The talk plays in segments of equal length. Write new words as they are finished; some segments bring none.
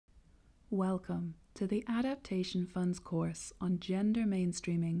Welcome to the Adaptation Fund's course on gender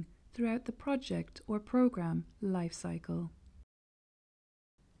mainstreaming throughout the project or program lifecycle.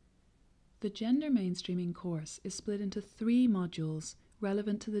 The gender mainstreaming course is split into 3 modules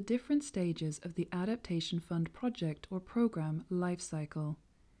relevant to the different stages of the Adaptation Fund project or program lifecycle.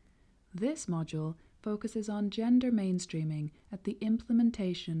 This module focuses on gender mainstreaming at the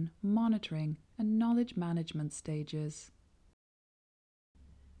implementation, monitoring, and knowledge management stages.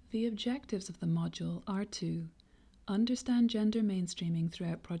 The objectives of the module are to understand gender mainstreaming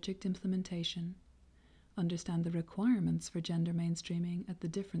throughout project implementation, understand the requirements for gender mainstreaming at the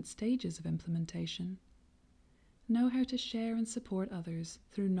different stages of implementation, know how to share and support others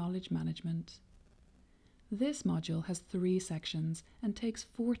through knowledge management. This module has 3 sections and takes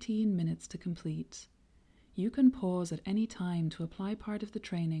 14 minutes to complete. You can pause at any time to apply part of the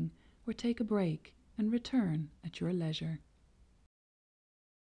training or take a break and return at your leisure.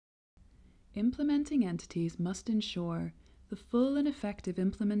 Implementing entities must ensure the full and effective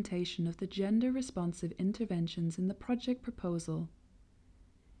implementation of the gender-responsive interventions in the project proposal.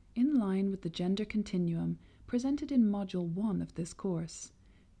 In line with the gender continuum presented in Module 1 of this course,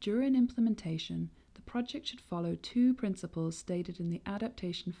 during implementation, the project should follow 2 principles stated in the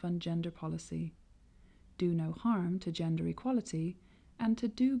Adaptation Fund Gender Policy: do no harm to gender equality, and to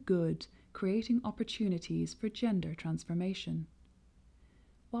do good, creating opportunities for gender transformation,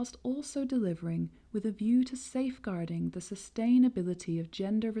 whilst also delivering with a view to safeguarding the sustainability of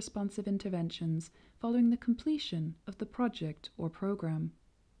gender-responsive interventions following the completion of the project or program.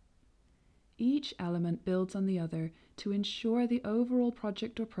 Each element builds on the other to ensure the overall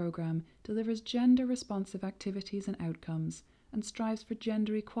project or program delivers gender-responsive activities and outcomes and strives for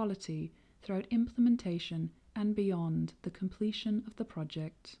gender equality throughout implementation and beyond the completion of the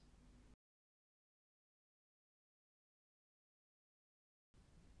project.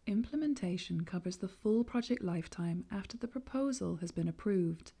 Implementation covers the full project lifetime after the proposal has been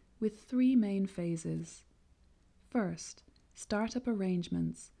approved, with 3 main phases. First, startup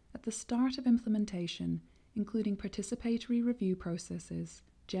arrangements at the start of implementation, including participatory review processes,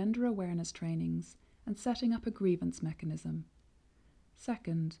 gender awareness trainings, and setting up a grievance mechanism.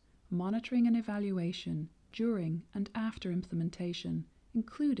 Second, monitoring and evaluation during and after implementation,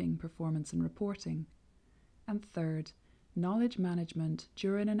 including performance and reporting. And third, knowledge management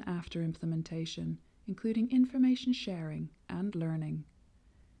during and after implementation, including information sharing and learning.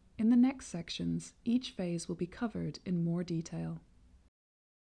 In the next sections, each phase will be covered in more detail.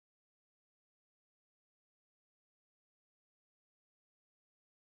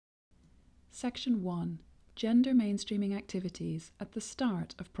 Section 1. Gender mainstreaming activities at the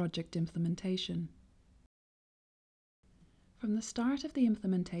start of project implementation. From the start of the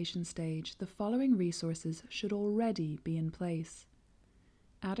implementation stage, the following resources should already be in place: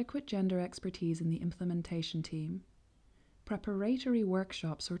 adequate gender expertise in the implementation team, preparatory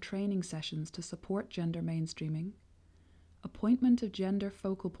workshops or training sessions to support gender mainstreaming, appointment of gender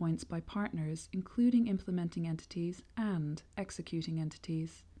focal points by partners including implementing entities and executing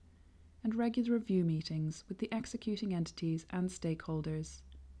entities, and regular review meetings with the executing entities and stakeholders.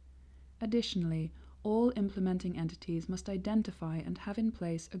 Additionally, all implementing entities must identify and have in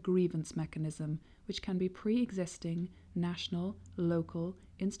place a grievance mechanism which can be pre-existing, national, local,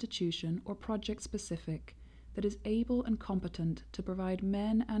 institution or project specific, that is able and competent to provide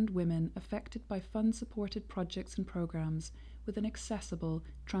men and women affected by fund-supported projects and programs with an accessible,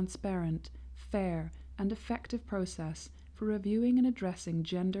 transparent, fair and effective process for reviewing and addressing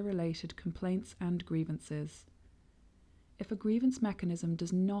gender-related complaints and grievances. If a grievance mechanism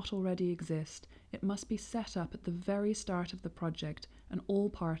does not already exist, it must be set up at the very start of the project and all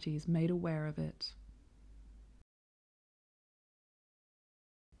parties made aware of it.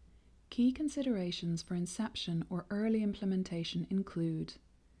 Key considerations for inception or early implementation include: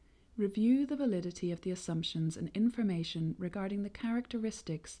 review the validity of the assumptions and information regarding the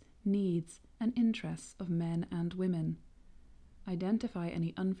characteristics, needs, and interests of men and women. Identify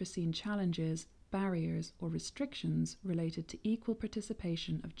any unforeseen challenges, barriers, or restrictions related to equal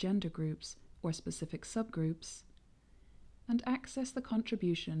participation of gender groups or specific subgroups, and access the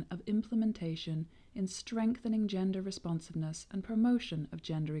contribution of implementation in strengthening gender responsiveness and promotion of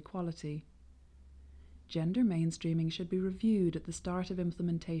gender equality. Gender mainstreaming should be reviewed at the start of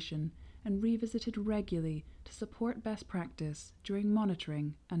implementation and revisited regularly to support best practice during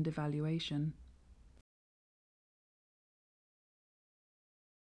monitoring and evaluation.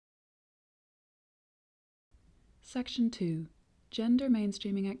 Section 2. Gender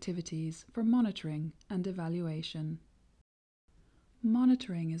mainstreaming activities for monitoring and evaluation.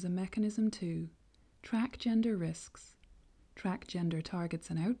 Monitoring is a mechanism to track gender risks, track gender targets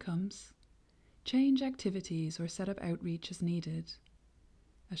and outcomes, Change activities or set up outreach as needed.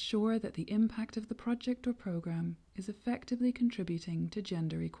 Assure that the impact of the project or program is effectively contributing to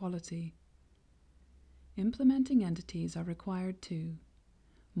gender equality. Implementing entities are required to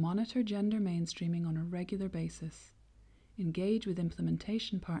monitor gender mainstreaming on a regular basis, engage with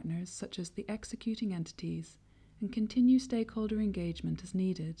implementation partners such as the executing entities, and continue stakeholder engagement as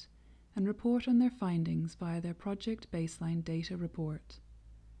needed, and report on their findings via their project baseline data report.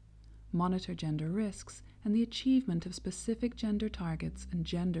 Monitor gender risks and the achievement of specific gender targets and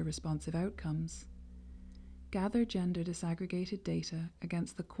gender-responsive outcomes. Gather gender disaggregated data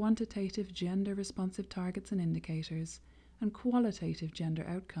against the quantitative gender-responsive targets and indicators and qualitative gender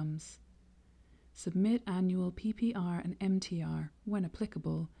outcomes. Submit annual PPR and MTR, when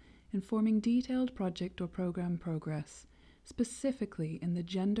applicable, informing detailed project or program progress, specifically in the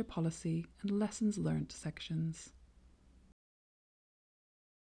gender policy and lessons learnt sections.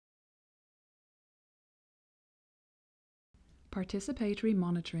 Participatory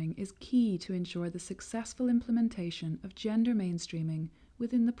monitoring is key to ensure the successful implementation of gender mainstreaming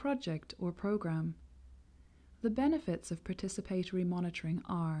within the project or program. The benefits of participatory monitoring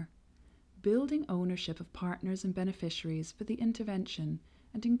are building ownership of partners and beneficiaries for the intervention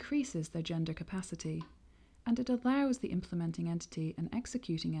and increases their gender capacity, and it allows the implementing entity and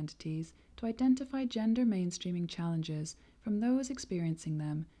executing entities to identify gender mainstreaming challenges from those experiencing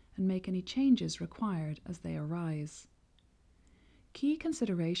them and make any changes required as they arise. Key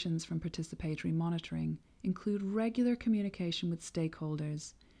considerations from participatory monitoring include regular communication with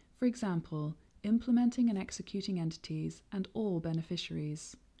stakeholders, for example, implementing and executing entities and all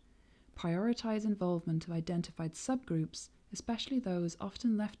beneficiaries. Prioritize involvement of identified subgroups, especially those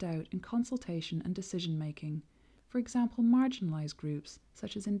often left out in consultation and decision-making, for example marginalised groups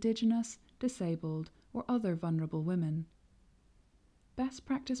such as Indigenous, disabled or other vulnerable women. Best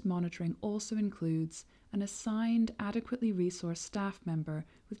practice monitoring also includes an assigned, adequately resourced staff member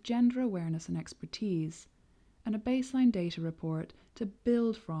with gender awareness and expertise, and a baseline data report to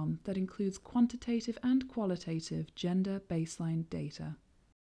build from that includes quantitative and qualitative gender baseline data.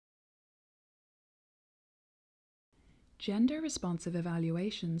 Gender-responsive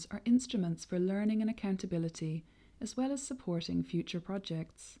evaluations are instruments for learning and accountability, as well as supporting future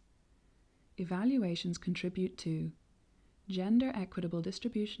projects. Evaluations contribute to gender equitable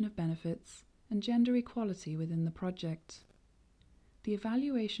distribution of benefits and gender equality within the project. The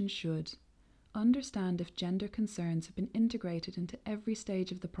evaluation should understand if gender concerns have been integrated into every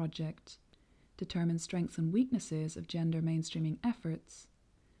stage of the project, determine strengths and weaknesses of gender mainstreaming efforts,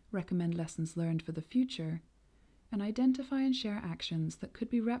 recommend lessons learned for the future, and identify and share actions that could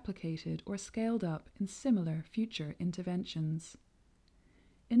be replicated or scaled up in similar future interventions.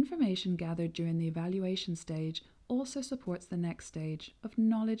 Information gathered during the evaluation stage also supports the next stage of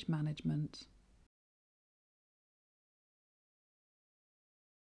knowledge management.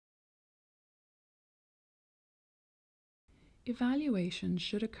 Evaluation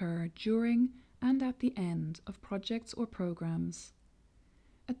should occur during and at the end of projects or programs.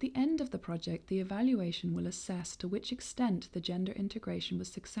 At the end of the project, the evaluation will assess to which extent the gender integration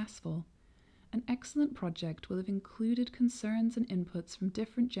was successful. An excellent project will have included concerns and inputs from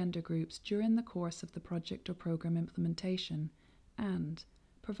different gender groups during the course of the project or program implementation and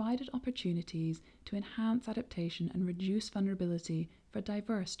provided opportunities to enhance adaptation and reduce vulnerability for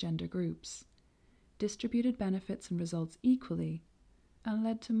diverse gender groups, distributed benefits and results equally, and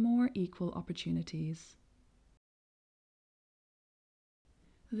led to more equal opportunities.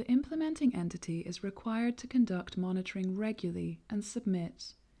 The implementing entity is required to conduct monitoring regularly and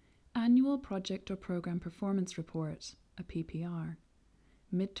submit Annual Project or Program Performance Report, a PPR,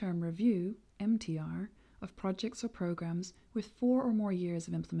 Midterm Review, MTR, of projects or programs with 4 or more years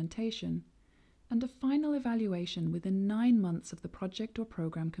of implementation, and a final evaluation within 9 months of the project or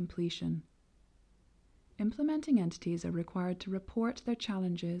program completion. Implementing entities are required to report their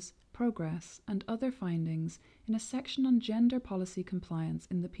challenges, progress, and other findings in a section on gender policy compliance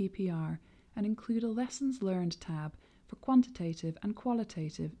in the PPR and include a Lessons Learned tab for quantitative and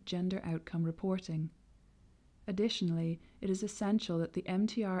qualitative gender outcome reporting. Additionally, it is essential that the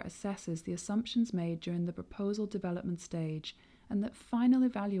MTR assesses the assumptions made during the proposal development stage and that final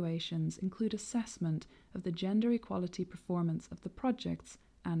evaluations include assessment of the gender equality performance of the projects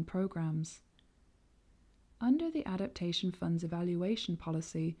and programs. Under the Adaptation Fund's evaluation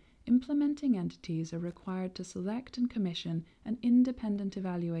policy, implementing entities are required to select and commission an independent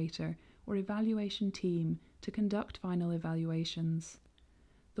evaluator or evaluation team to conduct final evaluations.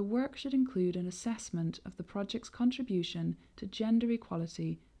 The work should include an assessment of the project's contribution to gender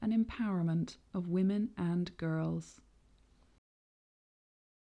equality and empowerment of women and girls.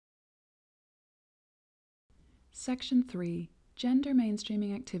 Section 3. Gender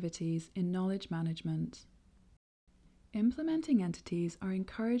mainstreaming activities in knowledge management. Implementing entities are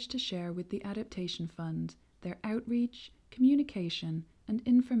encouraged to share with the Adaptation Fund their outreach, communication, and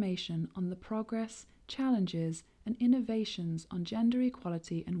information on the progress, challenges, and innovations on gender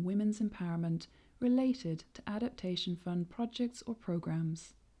equality and women's empowerment related to Adaptation Fund projects or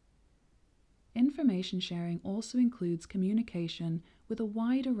programs. Information sharing also includes communication with a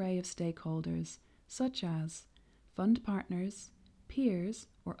wide array of stakeholders, such as fund partners, peers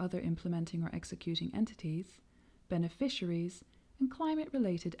or other implementing or executing entities, beneficiaries, and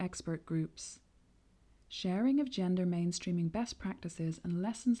climate-related expert groups. Sharing of gender mainstreaming best practices and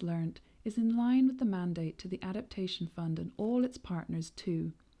lessons learned is in line with the mandate to the Adaptation Fund and all its partners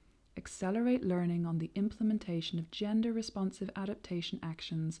to accelerate learning on the implementation of gender-responsive adaptation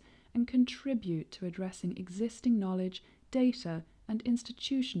actions and contribute to addressing existing knowledge, data, and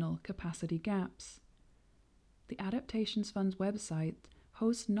institutional capacity gaps. The Adaptation Fund's website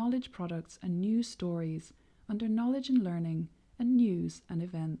hosts knowledge products and news stories under Knowledge and Learning and News and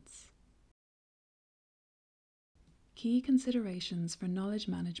Events. Key considerations for knowledge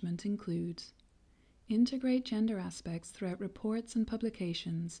management include: integrate gender aspects throughout reports and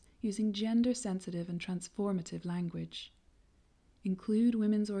publications using gender-sensitive and transformative language. Include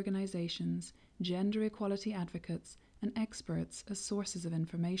women's organisations, gender equality advocates, and experts as sources of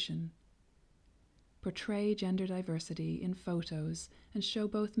information. Portray gender diversity in photos and show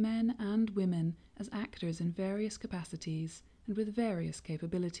both men and women as actors in various capacities and with various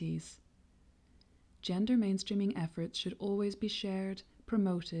capabilities. Gender mainstreaming efforts should always be shared,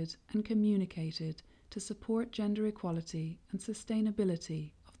 promoted, and communicated to support gender equality and sustainability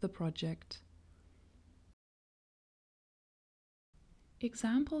of the project.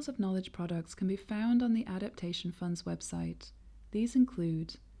 Examples of knowledge products can be found on the Adaptation Fund's website. These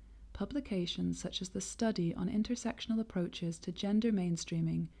include publications such as the Study on Intersectional Approaches to Gender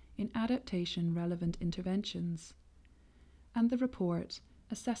Mainstreaming in Adaptation Relevant Interventions, and the report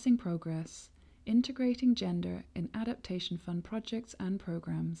Assessing Progress, Integrating Gender in Adaptation Fund Projects and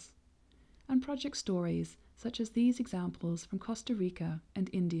Programs, and project stories such as these examples from Costa Rica and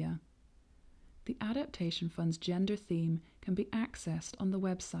India. The Adaptation Fund's gender theme can be accessed on the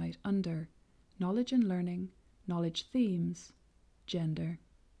website under Knowledge and Learning, Knowledge Themes, Gender.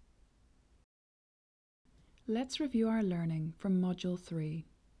 Let's review our learning from Module 3.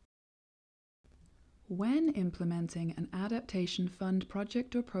 When implementing an Adaptation Fund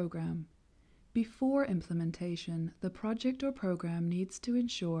project or program, before implementation, the project or program needs to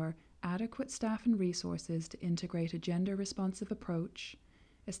ensure adequate staff and resources to integrate a gender-responsive approach,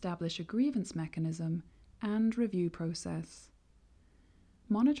 establish a grievance mechanism, and review process.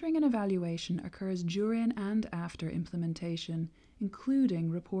 Monitoring and evaluation occurs during and after implementation, including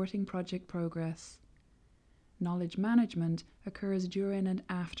reporting project progress. Knowledge management occurs during and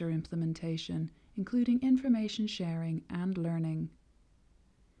after implementation, including information sharing and learning.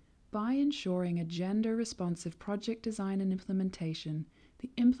 By ensuring a gender-responsive project design and implementation,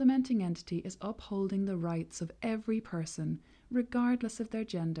 the implementing entity is upholding the rights of every person, regardless of their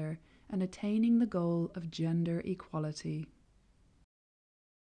gender, and attaining the goal of gender equality.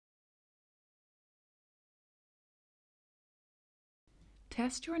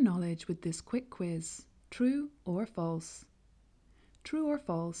 Test your knowledge with this quick quiz. True or false? True or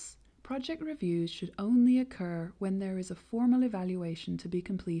false? Project reviews should only occur when there is a formal evaluation to be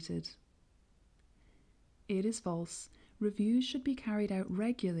completed. It is false. Reviews should be carried out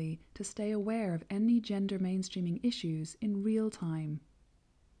regularly to stay aware of any gender mainstreaming issues in real time.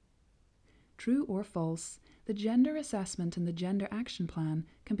 True or false? The gender assessment and the gender action plan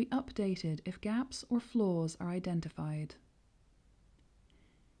can be updated if gaps or flaws are identified.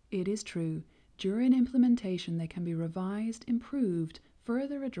 It is true. During implementation, they can be revised, improved,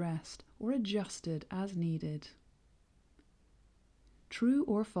 further addressed, or adjusted as needed. True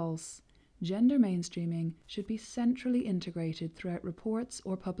or false? Gender mainstreaming should be centrally integrated throughout reports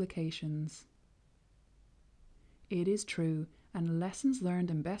or publications. It is true, and lessons learned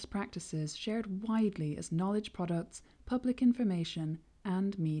and best practices shared widely as knowledge products, public information,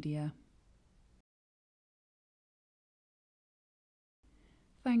 and media.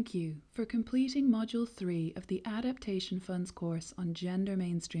 Thank you for completing Module 3 of the Adaptation Fund's course on gender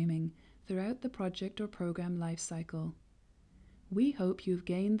mainstreaming throughout the project or program lifecycle. We hope you've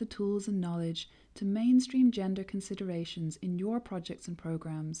gained the tools and knowledge to mainstream gender considerations in your projects and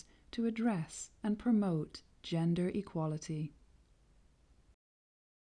programs to address and promote gender equality.